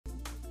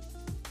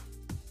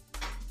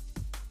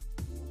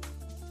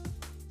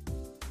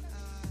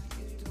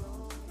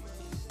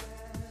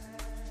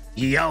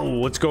Yo,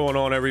 what's going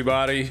on,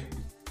 everybody?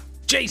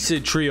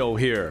 Jason Trio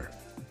here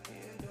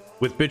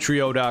with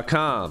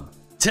Bittrio.com.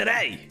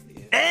 Today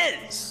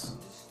is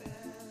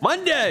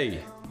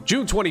Monday,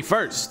 June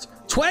 21st,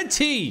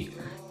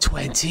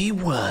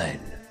 2021.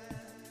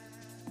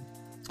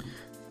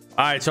 All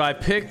right, so I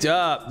picked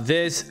up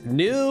this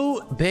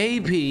new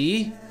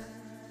baby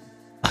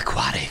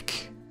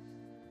aquatic.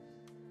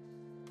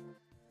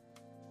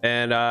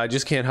 And I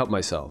just can't help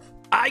myself.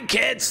 I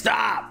can't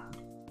stop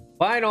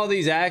buying all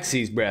these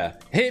Axies, bruh.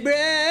 Hey,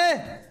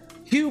 bruh,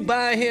 you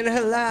buying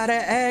a lot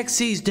of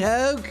Axies,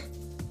 dog?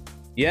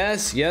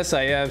 Yes,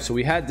 I am. So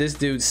we had this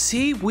dude,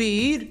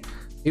 Seaweed.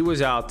 He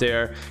was out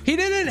there. He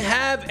didn't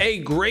have a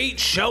great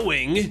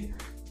showing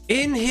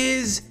in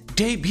his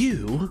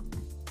debut,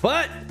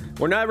 but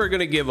we're never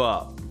gonna give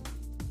up.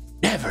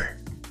 Never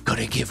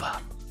gonna give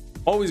up.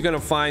 Always gonna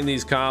find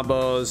these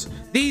combos,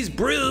 these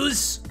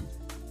brews.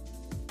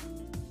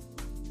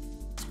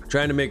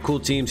 Trying to make cool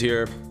teams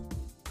here.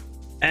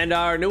 And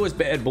our newest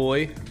bad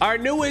boy, our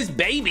newest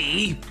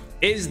baby,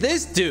 is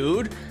this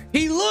dude.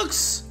 He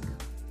looks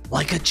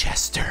like a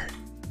Chester.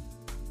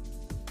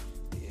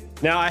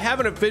 Now, I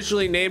haven't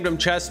officially named him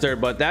Chester,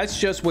 but that's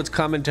just what's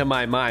coming to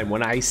my mind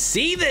when I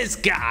see this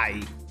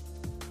guy.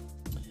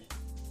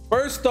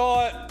 First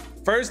thought,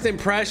 first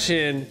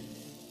impression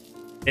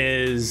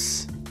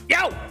is,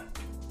 yo,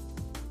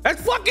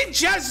 that's fucking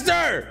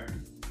Chester.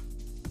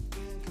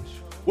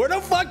 Where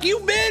the fuck you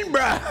been,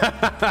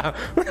 bruh?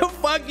 Where the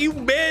fuck you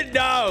been,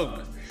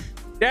 dog?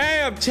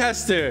 Damn,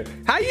 Chester.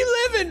 How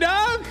you living,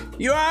 dog?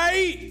 You all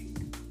right?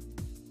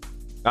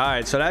 All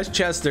right, so that's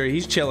Chester.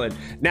 He's chilling.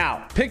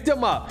 Now, picked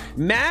him up.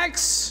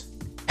 Max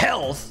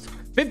health,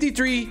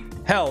 53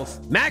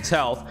 health, max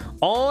health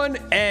on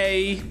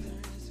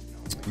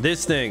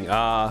this thing,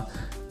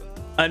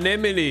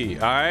 anemone.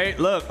 All right,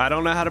 look, I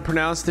don't know how to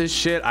pronounce this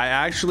shit. I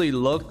actually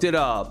looked it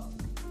up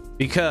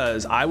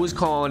because I was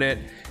calling it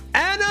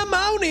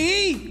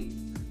anemone,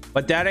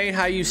 but that ain't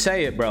how you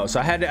say it, bro. So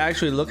I had to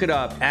actually look it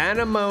up.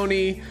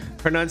 Anemone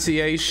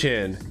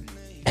pronunciation,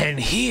 and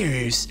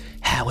here's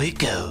how it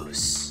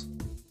goes.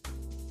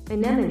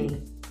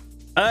 Anemone.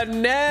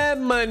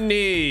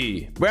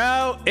 Anemone,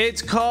 bro.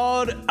 It's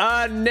called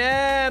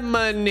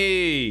anemone.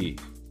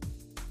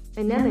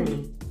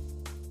 Anemone.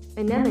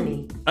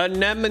 Anemone.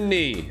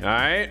 Anemone. All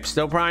right,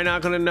 still probably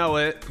not gonna know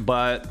it,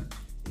 but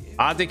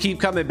I have to keep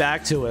coming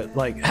back to it.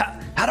 Like,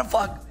 how the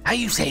fuck, how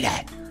you say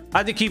that? I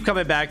have to keep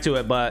coming back to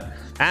it, but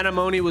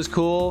anemone was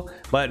cool,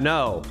 but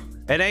no,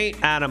 it ain't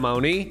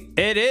anemone.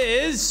 It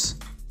is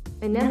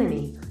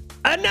Anemone.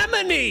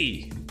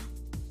 anemone.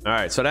 All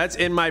right, so that's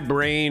in my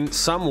brain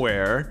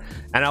somewhere,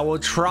 and I will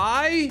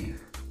try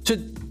to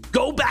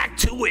go back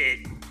to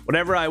it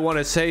whenever I want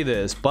to say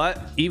this,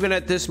 but even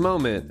at this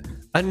moment,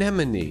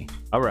 anemone.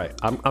 All right,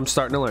 I'm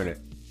starting to learn it.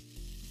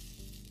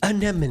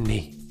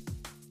 Anemone.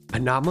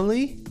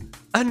 Anomaly?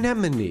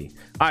 Anemone.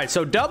 All right,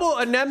 so double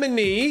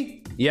anemone.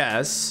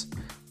 Yes.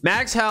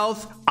 Max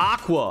health,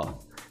 aqua.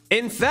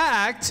 In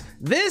fact,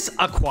 this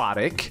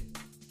aquatic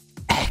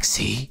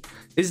Axie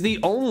is the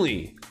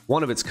only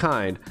one of its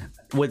kind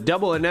with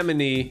double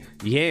anemone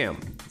yam.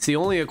 It's the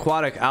only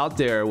aquatic out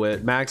there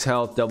with max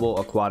health, double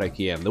aquatic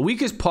yam. The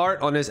weakest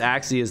part on this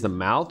Axie is the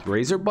mouth,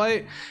 razor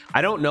bite.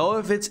 I don't know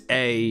if it's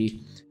a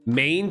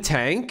main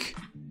tank.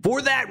 For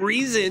that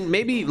reason,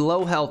 maybe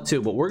low health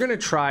too, but we're gonna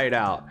try it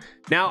out.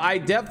 Now, I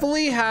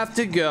definitely have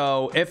to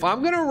go, if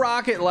I'm gonna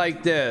rock it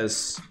like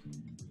this,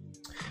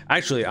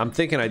 actually, I'm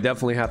thinking I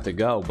definitely have to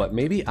go, but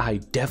maybe I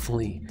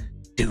definitely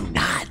do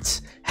not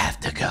have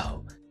to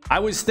go. I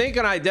was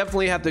thinking I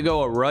definitely have to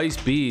go a Rice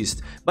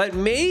Beast, but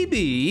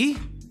maybe,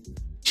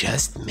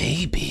 just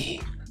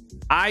maybe,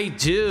 I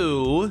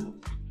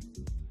do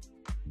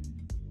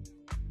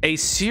a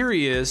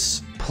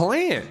serious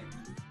plant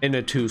in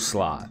a 2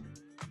 slot.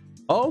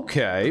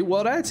 Okay,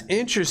 well, that's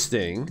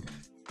interesting.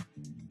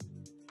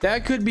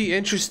 That could be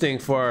interesting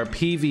for our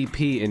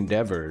PvP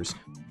endeavors.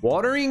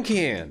 Watering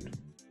can.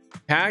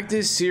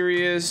 Cactus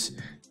serious.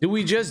 Do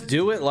we just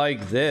do it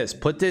like this?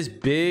 Put this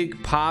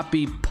big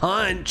poppy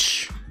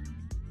punch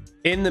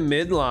in the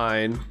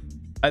midline,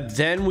 and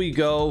then we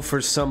go for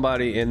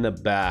somebody in the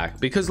back.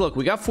 Because look,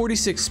 we got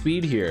 46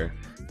 speed here.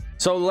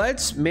 So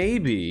let's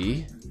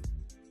maybe,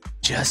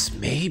 just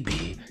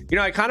maybe. You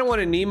know, I kind of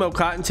want a Nemo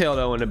Cottontail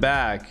though in the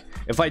back.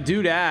 If I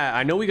do that,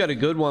 I know we got a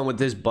good one with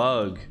this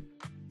bug,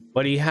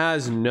 but he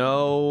has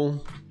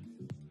no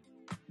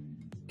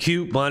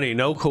cute bunny,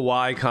 no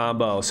kawaii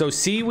combo. So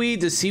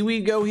Seaweed, does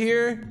Seaweed go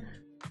here?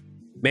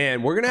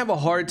 Man, we're gonna have a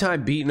hard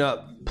time beating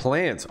up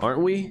plants, aren't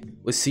we?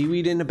 With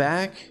Seaweed in the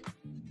back?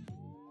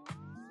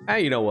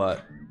 Hey, you know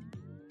what?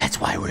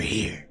 That's why we're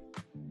here.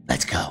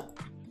 Let's go.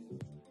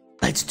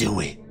 Let's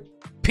do it.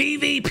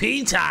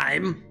 PvP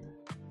time.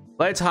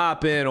 Let's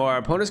hop in. Or our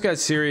opponent's got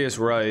serious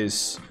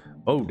rice.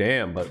 Oh,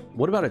 damn. But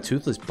what about a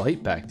toothless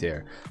bite back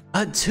there?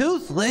 A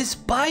toothless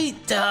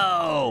bite,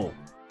 though.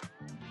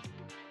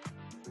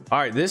 All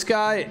right, this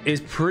guy is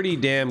pretty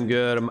damn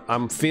good.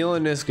 I'm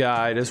feeling this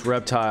guy, this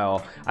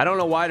reptile. I don't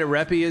know why the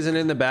reppy isn't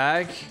in the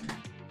back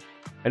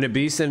and the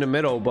beast in the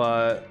middle,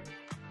 but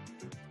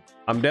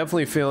I'm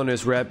definitely feeling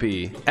this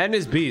Reppy and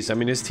this Beast. I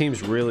mean, this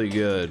team's really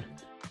good.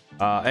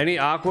 Any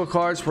Aqua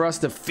cards for us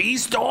to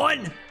feast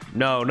on?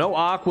 No, no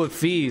Aqua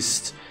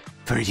Feast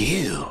for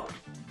you. All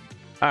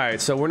right,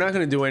 so we're not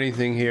going to do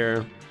anything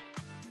here.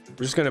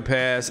 We're just going to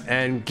pass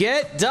and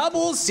get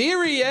double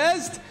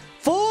serious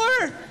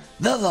for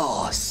the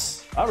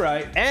loss. All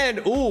right, and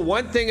ooh,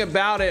 one thing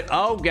about it.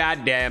 Oh,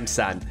 goddamn,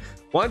 son.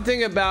 One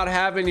thing about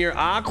having your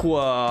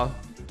Aqua.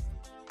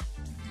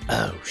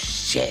 Oh,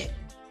 shit.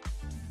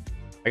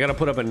 I got to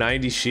put up a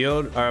 90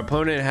 shield. Our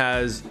opponent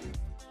has...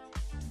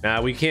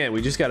 Nah, we can't.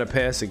 We just got to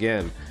pass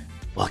again.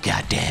 Well,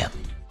 goddamn.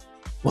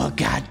 Well,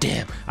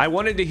 goddamn. I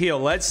wanted to heal.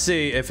 Let's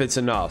see if it's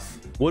enough.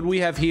 Would we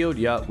have healed?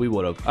 Yeah, we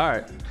would have. All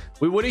right.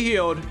 We would have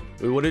healed.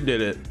 We would have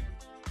did it.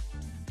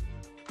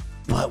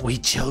 But we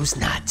chose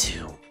not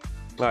to. All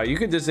right, you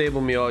can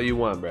disable me all you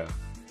want, bro.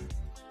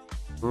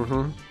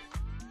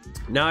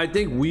 Now, I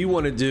think we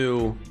want to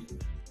do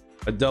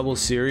a double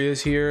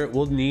serious here.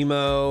 We'll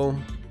Nemo...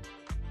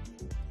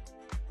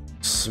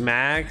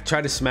 Smack.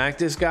 Try to smack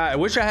this guy. I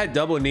wish I had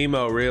double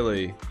Nemo,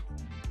 really.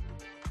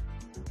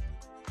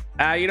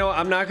 You know what?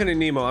 I'm not gonna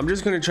Nemo. I'm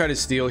just gonna try to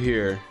steal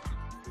here.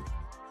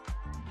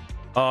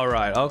 All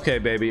right. Okay,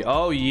 baby.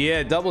 Oh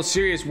yeah, double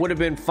serious would have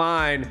been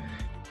fine.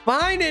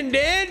 Fine and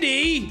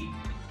dandy.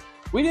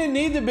 We didn't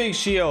need the big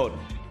shield.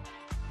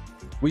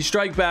 We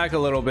strike back a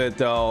little bit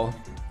though.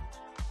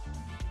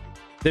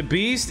 The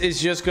Beast is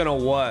just gonna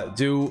what?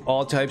 Do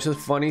all types of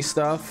funny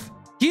stuff?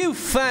 You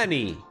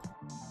funny.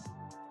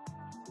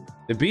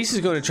 The Beast is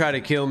going to try to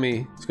kill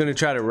me. It's going to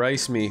try to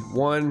rice me.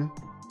 1,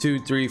 2,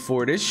 3,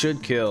 4. This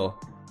should kill.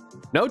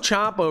 No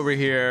chomp over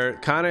here.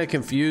 Kind of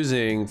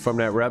confusing from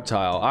that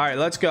reptile. All right,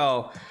 let's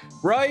go.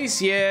 Rice,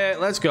 yeah,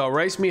 let's go.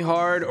 Rice me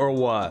hard or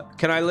what?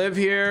 Can I live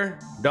here?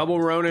 Double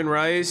Ronin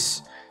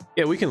rice.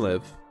 Yeah, we can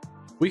live.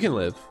 We can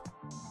live.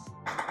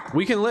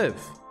 We can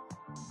live.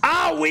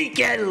 Oh, we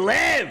can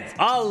live.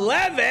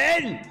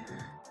 11.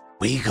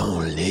 We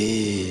gonna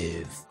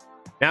live.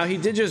 Now, he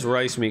did just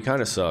rice me.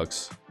 Kind of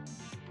sucks.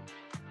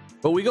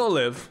 But we gonna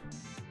live.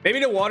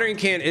 Maybe the watering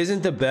can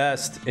isn't the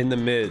best in the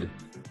mid.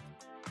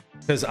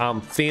 Because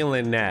I'm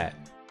feeling that.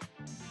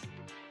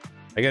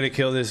 I gotta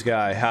kill this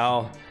guy.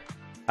 How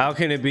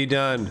can it be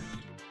done?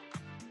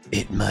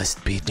 It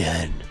must be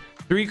done.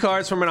 3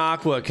 cards from an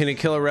Aqua. Can it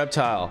kill a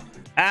reptile?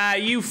 Ah,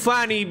 you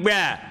funny,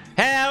 bruh.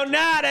 Hell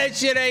nah, that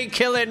shit ain't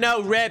killing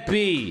no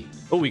Reppy.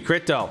 Oh, we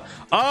crit though.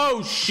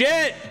 Oh,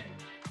 shit.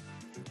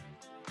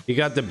 He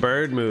got the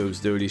bird moves,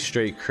 dude. He's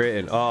straight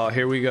critting. Oh,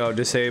 here we go.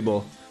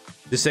 Disable.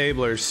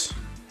 Disablers.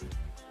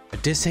 A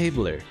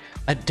disabler.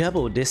 A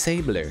double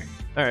disabler.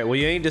 All right, well,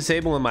 you ain't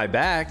disabling my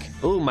back.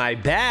 Oh, my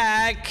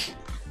back.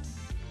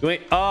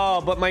 Wait,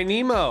 oh, but my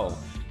Nemo.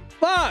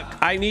 Fuck.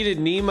 I needed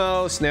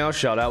Nemo snail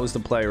shell. That was the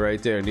play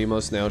right there. Nemo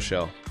snail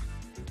shell.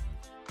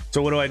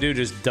 So what do I do?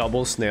 Just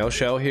double snail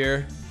shell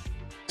here?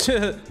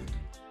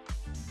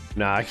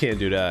 Nah, I can't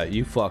do that.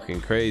 You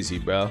fucking crazy,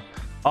 bro.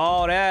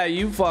 All that,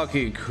 you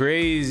fucking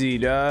crazy,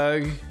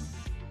 dog.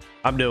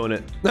 I'm doing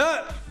it.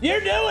 You're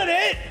doing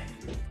it.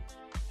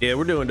 Yeah,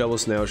 we're doing double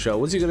snail shell.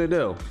 What's he gonna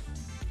do?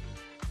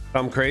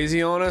 Come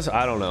crazy on us?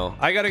 I don't know.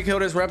 I gotta kill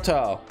this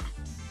reptile.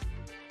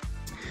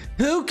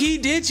 Pookie,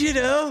 did you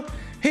know?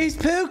 He's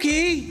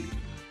Pookie.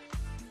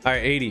 All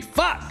right, 80.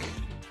 Fuck.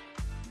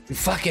 You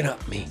fucking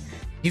up me.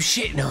 You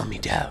shitting on me,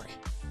 dog.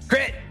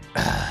 Crit.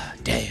 Ah,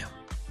 damn.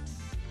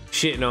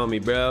 Shitting on me,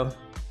 bro.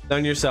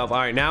 Done yourself. All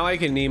right, now I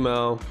can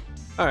Nemo.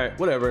 All right,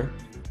 whatever.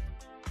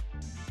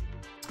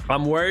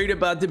 I'm worried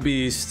about the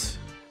Beast.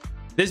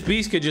 This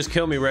Beast could just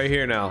kill me right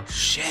here now.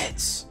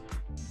 Shit.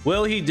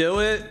 Will he do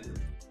it?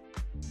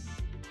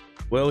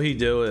 Will he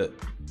do it?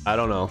 I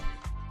don't know.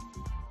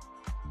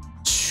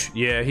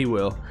 Yeah, he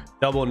will.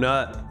 Double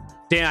nut.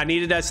 Damn, I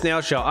needed that snail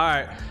shell.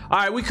 All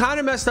right, we kind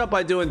of messed up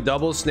by doing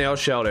double snail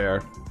shell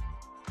there,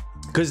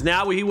 because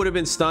now he would have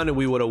been stunned and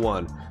we would have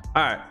won.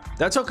 All right,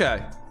 that's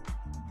okay.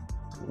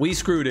 We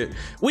screwed it.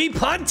 We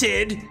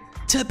punted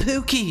to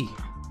Pookie.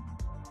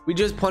 We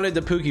just punted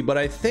to Pookie, but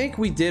I think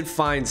we did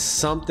find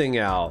something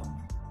out.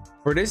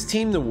 For this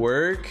team to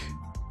work,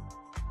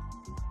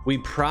 we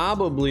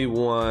probably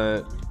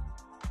want...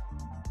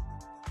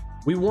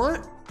 We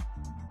want...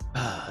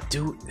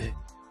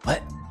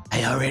 What?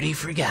 I already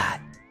forgot.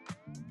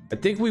 I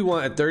think we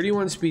want a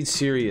 31 speed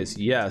Sirius.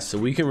 Yes, so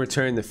we can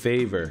return the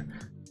favor.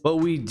 But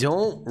we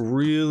don't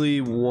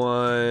really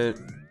want...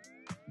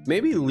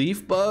 Maybe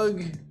Leaf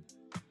Bug?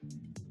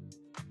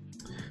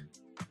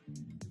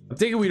 I'm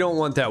thinking we don't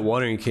want that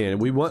watering can.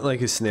 We want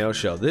like a snail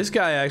shell. This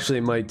guy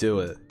actually might do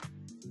it.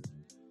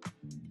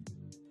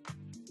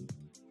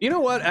 You know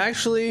what?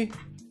 Actually,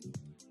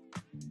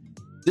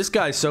 this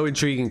guy's so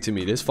intriguing to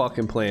me. This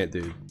fucking plant,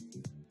 dude.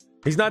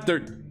 He's not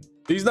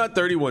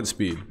 31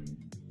 speed,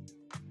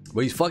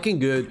 but he's fucking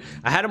good.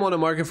 I had him on the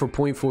market for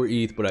 0.4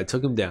 ETH, but I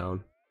took him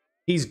down.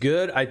 He's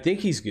good. I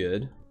think he's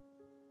good.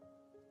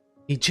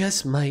 He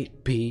just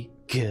might be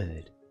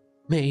good.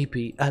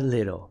 Maybe a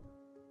little.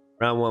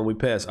 Round 1, we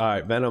pass. All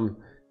right, Venom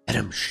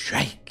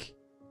Strike.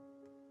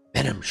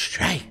 Venom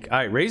Strike. All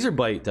right, Razor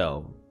Bite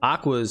though.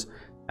 Aquas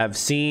have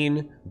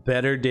seen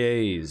better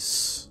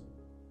days.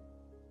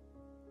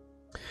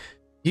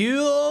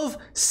 You've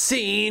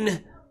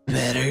seen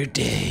better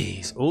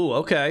days. Ooh,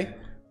 okay.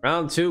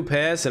 Round 2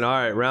 passing. All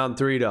right, round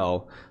 3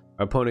 though.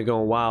 Our opponent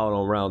going wild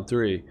on round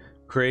 3.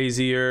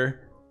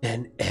 Crazier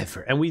than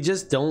ever. And we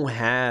just don't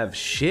have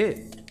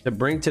shit to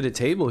bring to the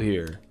table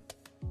here.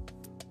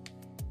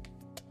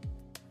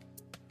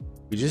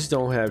 We just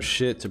don't have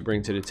shit to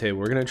bring to the table.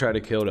 We're gonna try to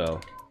kill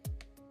though.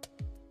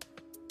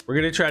 We're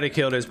gonna try to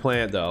kill this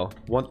plant though.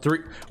 1 3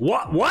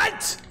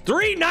 what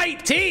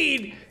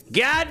 319.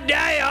 God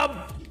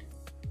damn,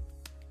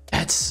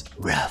 that's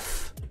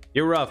rough.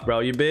 You're rough, bro.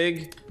 You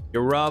big,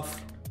 you're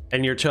rough,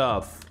 and you're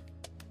tough.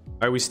 All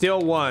right, we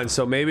still won,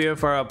 so maybe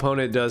if our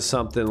opponent does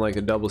something like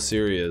a double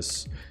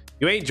serious.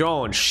 You ain't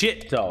drawing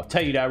shit though, I'll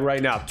tell you that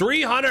right now.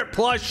 300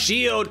 plus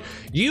shield,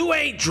 you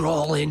ain't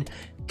drawing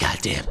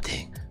goddamn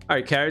thing. All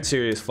right, carrot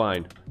serious,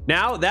 fine.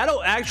 Now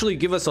that'll actually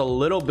give us a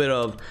little bit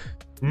of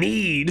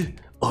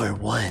need or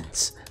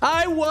wants.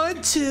 I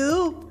want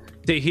to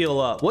heal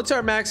up. What's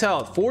our max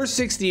health?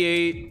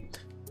 468.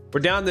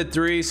 We're down to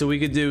 3, so we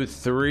could do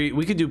 3.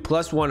 We could do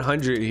plus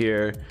 100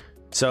 here.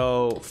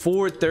 So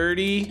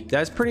 430.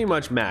 That's pretty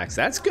much max.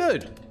 That's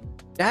good.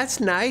 That's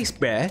nice,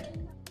 bruh.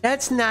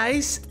 That's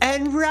nice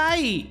and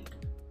right.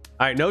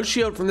 All right, no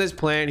shield from this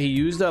plant. He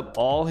used up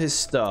all his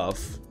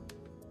stuff.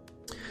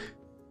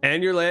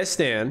 And your last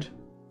stand,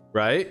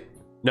 right?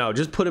 No,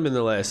 just put him in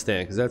the last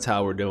stand because that's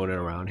how we're doing it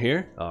around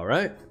here. All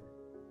right.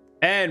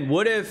 And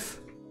what if,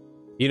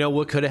 you know,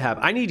 what could have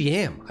happened? I need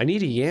yam. I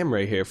need a yam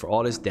right here for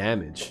all this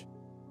damage.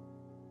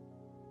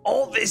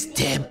 All this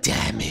damn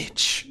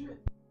damage.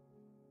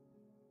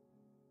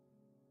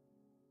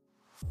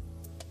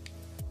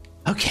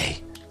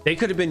 Okay. They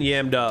could have been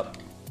yammed up.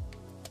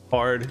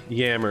 Hard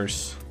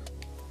yammers.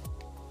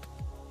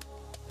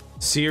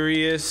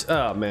 Serious.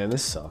 Oh, man,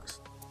 this sucks.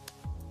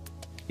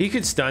 He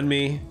could stun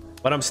me,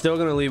 but I'm still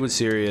gonna lead with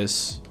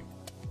serious.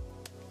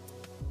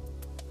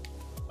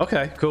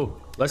 Okay, cool.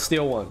 Let's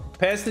steal one.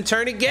 Pass the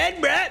turn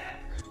again, Brett.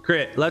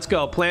 Crit. Let's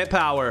go. Plant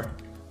power.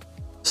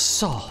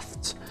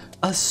 Soft.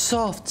 A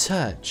soft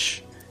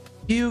touch.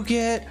 You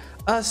get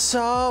a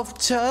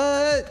soft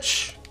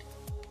touch.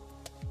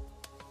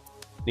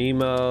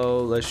 Nemo.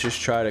 Let's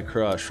just try to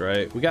crush,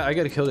 right? I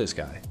gotta kill this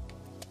guy.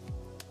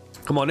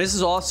 Come on. This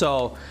is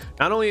also,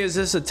 not only is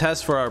this a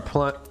test for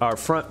our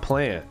front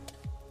plant,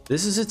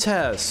 this is a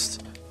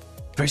test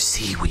for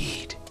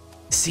seaweed.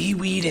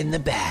 Seaweed in the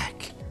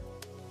back.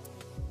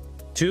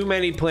 Too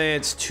many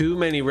plants, too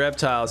many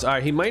reptiles. All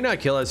right, he might not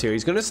kill us here.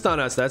 He's gonna stun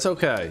us. That's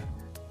okay.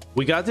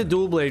 We got the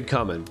dual blade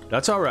coming.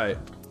 That's all right.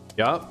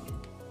 Yup.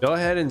 Go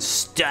ahead and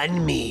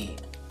stun me.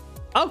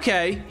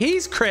 Okay,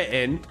 he's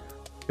critting.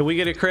 Can we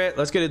get a crit?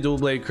 Let's get a dual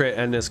blade crit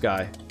and this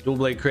guy. Dual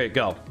blade crit,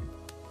 go.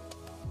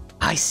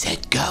 I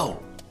said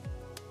go.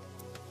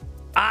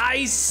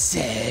 I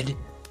said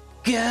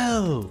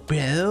go,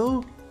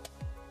 bro.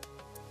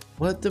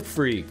 What the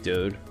freak,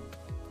 dude?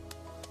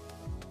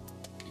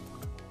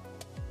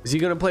 Is he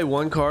gonna play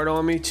 1 card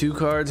on me? 2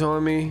 cards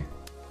on me?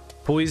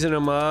 Poison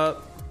him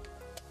up?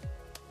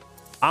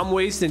 I'm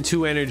wasting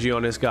 2 energy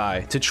on this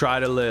guy to try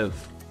to live.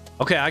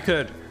 Okay, I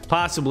could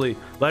possibly.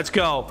 Let's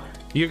go.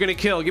 You're gonna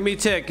kill. Give me a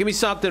tick. Give me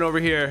something over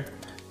here.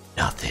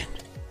 Nothing.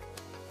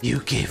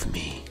 You give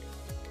me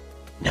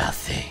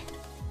nothing.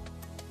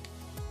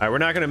 All right, we're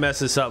not gonna mess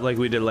this up like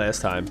we did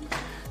last time.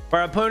 If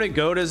our opponent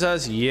goads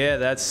us, yeah,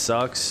 that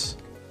sucks.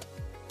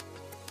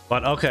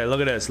 But okay, look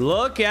at this.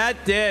 Look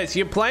at this.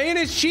 You're playing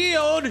a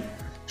shield,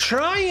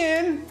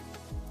 trying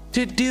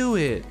to do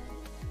it.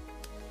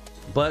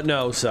 But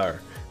no, sir.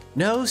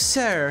 No,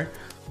 sir.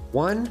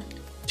 1,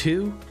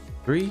 2,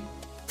 3,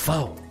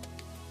 4.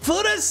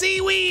 For the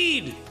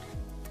seaweed.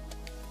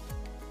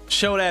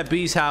 Show that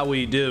beast how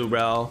we do,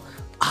 bro.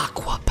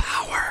 Aqua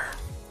power.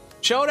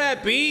 Show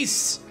that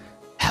beast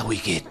how we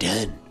get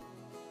done.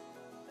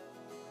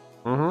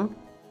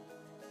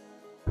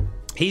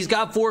 He's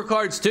got 4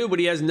 cards too, but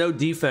he has no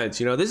defense.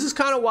 You know, this is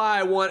kind of why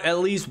I want at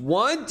least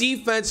 1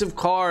 defensive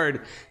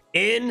card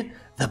in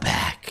the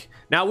back.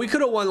 Now, we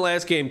could have won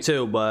last game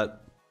too,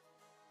 but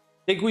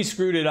I think we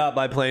screwed it up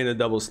by playing a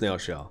double snail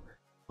shell.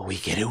 But we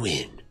get a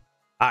win.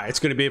 All right, it's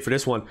going to be it for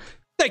this one.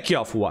 Thank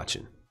y'all for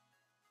watching.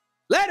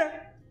 Later.